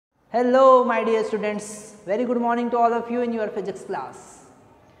Hello my dear students, very good morning to all of you in your physics class.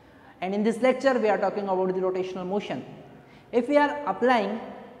 And in this lecture we are talking about the rotational motion. If we are applying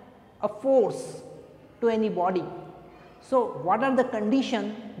a force to any body, so what are the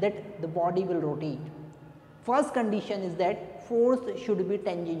conditions that the body will rotate? First condition is that force should be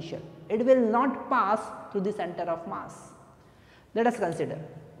tangential, it will not pass through the center of mass. Let us consider,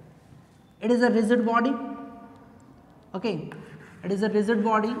 it is a rigid body, okay. It is a rigid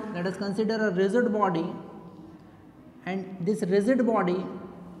body. Let us consider a rigid body, and this rigid body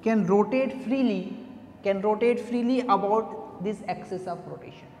can rotate freely about this axis of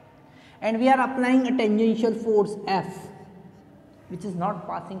rotation, and we are applying a tangential force F, which is not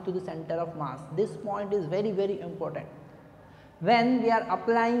passing to the center of mass. This point is very important. When we are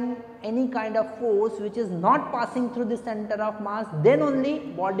applying any kind of force which is not passing through the center of mass, then only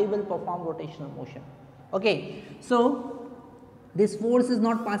body will perform rotational motion. Okay, so this force is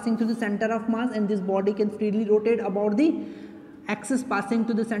not passing to the center of mass and this body can freely rotate about the axis passing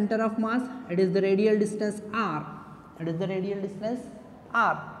to the center of mass. It is the radial distance r. It is the radial distance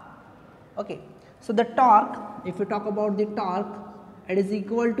r. Okay. So the torque, if we talk about the torque, it is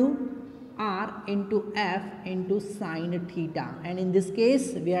equal to r into F into sine theta, and in this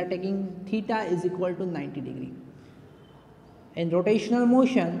case we are taking theta is equal to 90 degree. In rotational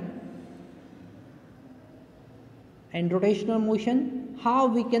motion, how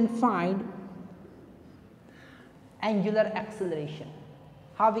we can find angular acceleration?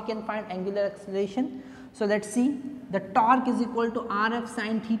 So let us see, the torque is equal to Rf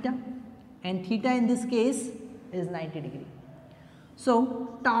sin theta, and theta in this case is 90 degree.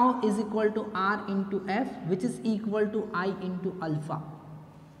 So tau is equal to R into F, which is equal to I into alpha.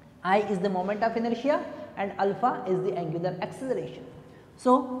 I is the moment of inertia and alpha is the angular acceleration.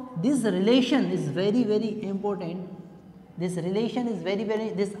 So this relation is very important. This relation is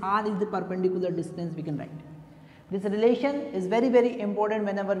this r is the perpendicular distance we can write. This relation is very important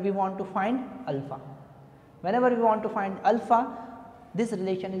whenever we want to find alpha. Whenever we want to find alpha, this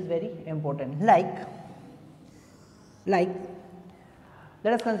relation is very important. Like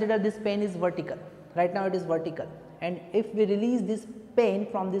let us consider this plane is vertical. Right now it is vertical, and if we release this plane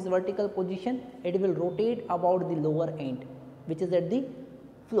from this vertical position, it will rotate about the lower end, which is at the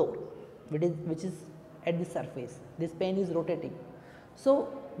floor, which is at the surface. This plane is rotating. So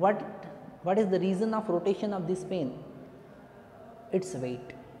what is the reason of rotation of this plane? Its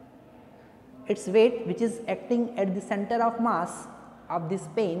weight. Its weight, which is acting at the center of mass of this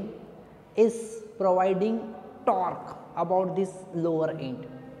plane, is providing torque about this lower end.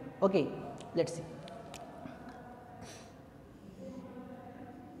 Okay, let us see.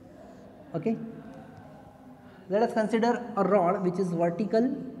 Okay, let us consider a rod which is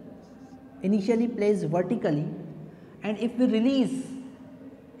vertical, initially placed vertically, and if we release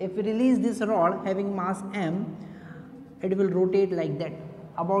this rod having mass m, it will rotate like that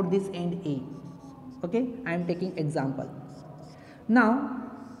about this end A. Okay, I am taking example. Now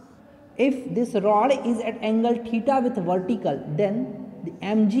if this rod is at angle theta with vertical, then the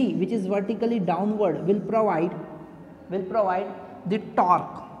mg, which is vertically downward, will provide the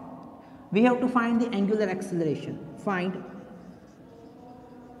torque. We have to find the angular acceleration. Find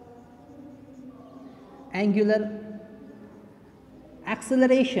angular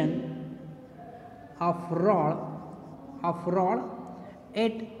acceleration of rod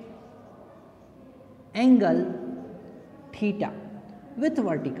at angle theta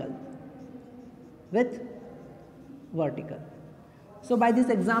with vertical. So by this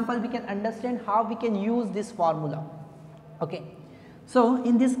example we can understand how we can use this formula. Okay, so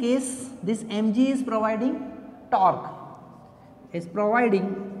in this case this mg is providing torque,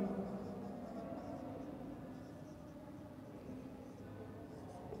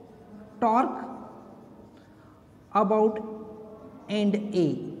 about end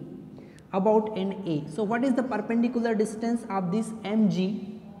A. So what is the perpendicular distance of this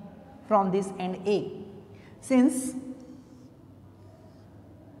mg from this end A? Since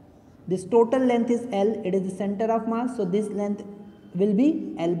this total length is L, it is the center of mass, so this length will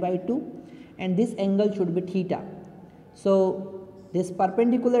be L by 2 and this angle should be theta. So this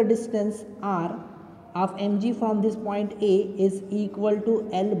perpendicular distance R of mg from this point A is equal to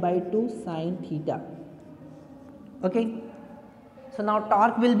L by 2 sin theta. Okay, so now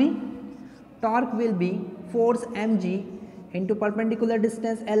torque will be force mg into perpendicular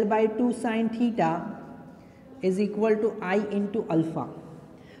distance L by 2 sin theta is equal to I into alpha.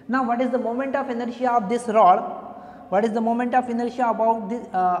 Now what is the moment of inertia of this rod? What is the moment of inertia about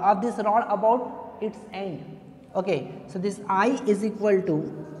this rod about its end? Okay, so this I is equal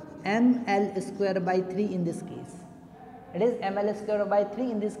to ml square by 3 in this case. It is ml square by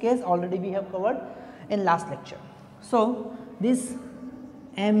 3. In this case already we have covered in last lecture. So this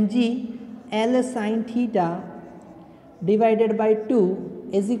mg L sin theta divided by 2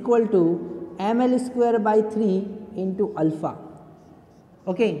 is equal to ml square by 3 into alpha.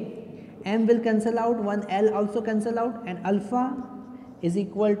 Okay, m will cancel out, one L also cancel out, and alpha is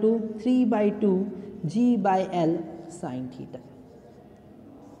equal to 3 by 2 g by L sin theta.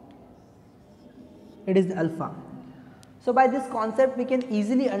 It is the alpha. So by this concept we can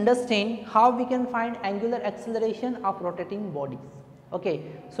easily understand how we can find angular acceleration of rotating bodies. Okay,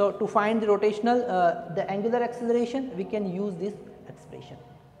 so to find the rotational the angular acceleration we can use this expression.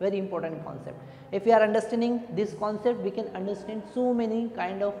 Very important concept. If we are understanding this concept we can understand so many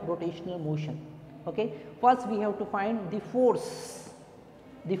kind of rotational motion. Okay, first we have to find the force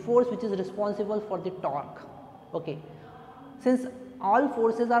which is responsible for the torque. Okay, since all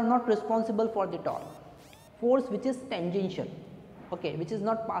forces are not responsible for the torque, force which is tangential, okay, which is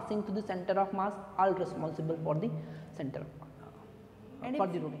not passing to the center of mass, are responsible for the center of mass. And for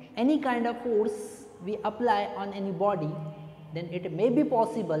the rotation, any kind of force we apply on any body, then it may be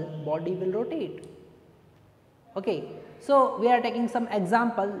possible body will rotate. Okay, so we are taking some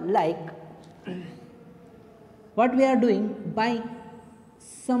example like what we are doing by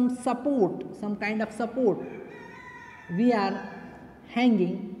some support, some kind of support, we are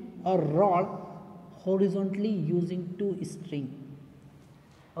hanging a rod horizontally using two strings.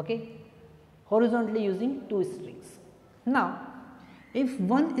 Okay, horizontally using two strings. Now if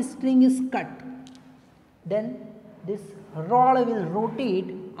one string is cut, then this rod will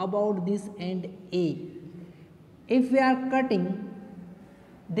rotate about this end A. If we are cutting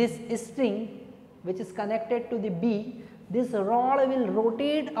this string which is connected to the B, this rod will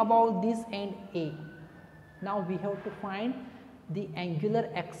rotate about this end A. Now we have to find the angular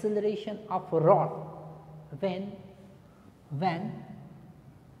acceleration of rod when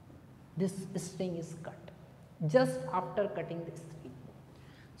this string is cut, just after cutting the string.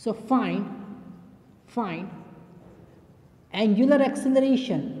 So find angular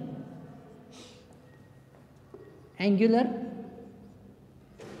acceleration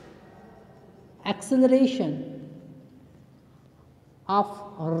of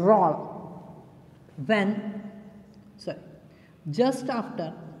rod when just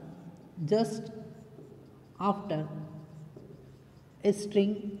after a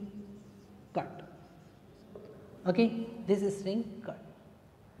string cut. Okay, this string cut.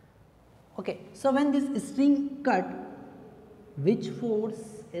 Okay, so when this string cut, which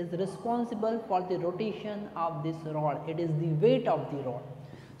force is responsible for the rotation of this rod? It is the weight of the rod.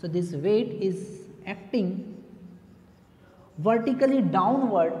 So this weight is acting vertically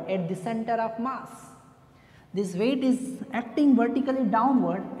downward at the center of mass. This weight is acting vertically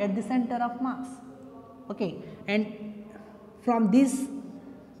downward at the center of mass. Okay, and from this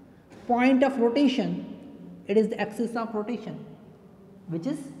point of rotation, it is the axis of rotation which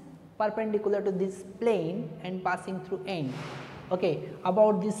is perpendicular to this plane and passing through end. Okay,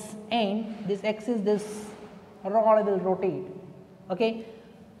 about this end, this axis, this rod will rotate. Okay,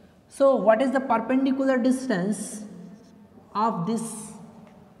 so what is the perpendicular distance of this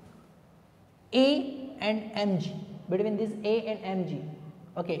A and mg, between this A and mg?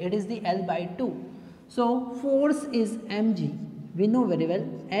 Okay, it is the L by 2. So force is mg, we know very well,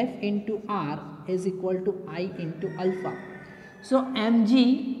 F into R is equal to I into alpha. So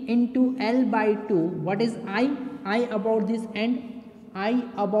mg into L by 2, what is I? I about this end, I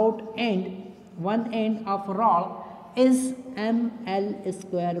about end, one end of rod is ml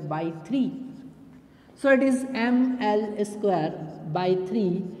square by 3. So it is ml square by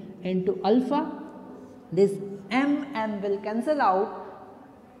 3 into alpha. This mm will cancel out,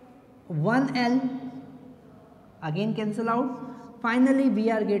 1l again cancel out. Finally we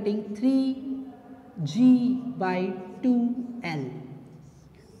are getting 3g by 2l,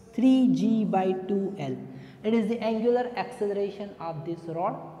 3g by 2l. It is the angular acceleration of this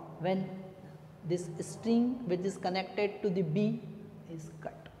rod when this string which is connected to the B is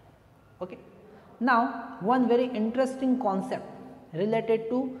cut. Okay. Now one very interesting concept related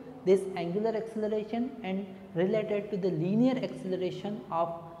to this angular acceleration and related to the linear acceleration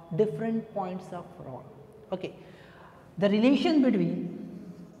of different points of rod. Okay. The relation between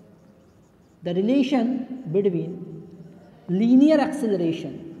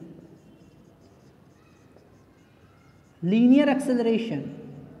linear acceleration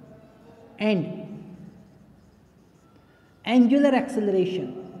and angular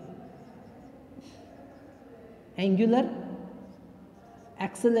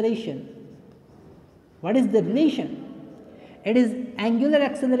acceleration. What is the relation? It is angular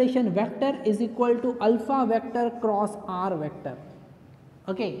acceleration vector is equal to alpha vector cross r vector.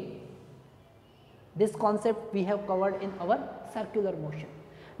 Okay. This concept we have covered in our circular motion.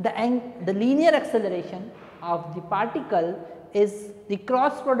 The linear acceleration of the particle is the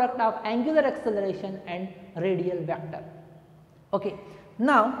cross product of angular acceleration and radial vector. Okay.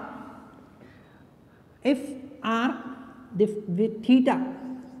 Now, if r with theta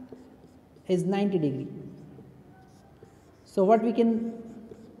is 90 degree, so what we can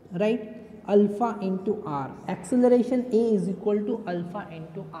write? Alpha into r. Acceleration A is equal to alpha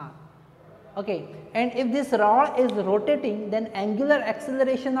into r. Okay. And if this rod is rotating, then angular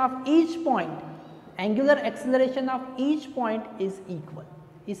acceleration of each point is equal,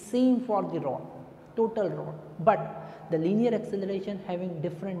 is same for the rod, total rod, but the linear acceleration having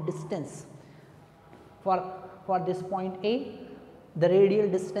different distance. For this point A, the radial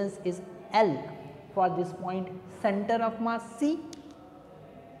distance is L. For this point center of mass C,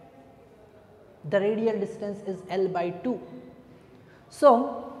 the radial distance is L by 2.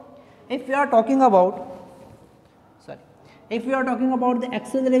 So, if we are talking about the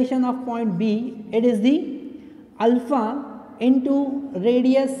acceleration of point B, it is the alpha into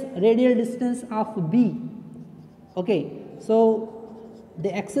radial distance of B. Okay. So,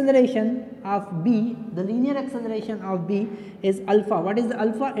 the acceleration of B, the linear acceleration of B is alpha. What is the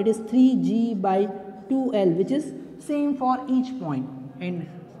alpha? It is 3g by 2L, which is same for each point, and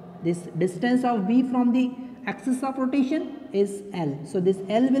this distance of B from the axis of rotation is L. So, this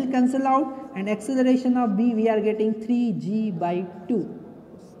L will cancel out, and acceleration of B we are getting 3g by 2.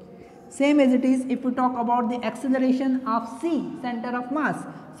 Same as it is if we talk about the acceleration of C, center of mass.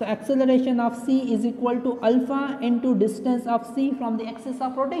 So, acceleration of C is equal to alpha into distance of C from the axis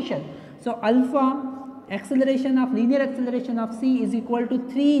of rotation. So, alpha linear acceleration of C is equal to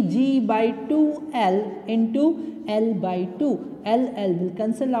 3g by 2L into L by 2. L will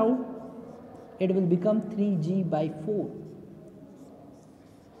cancel out, it will become 3g by 4.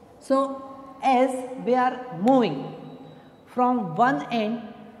 So, as we are moving from one end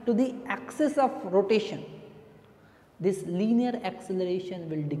to the axis of rotation, this linear acceleration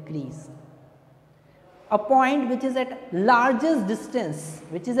will decrease. A point which is at largest distance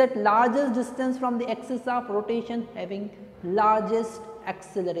from the axis of rotation having largest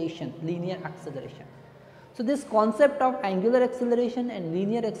acceleration, linear acceleration. So, this concept of angular acceleration and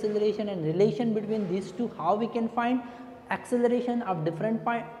linear acceleration and relation between these two, how we can find acceleration of different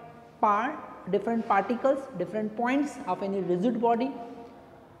particles, different points of any rigid body,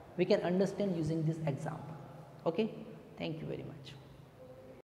 we can understand using this example. Okay. Thank you very much.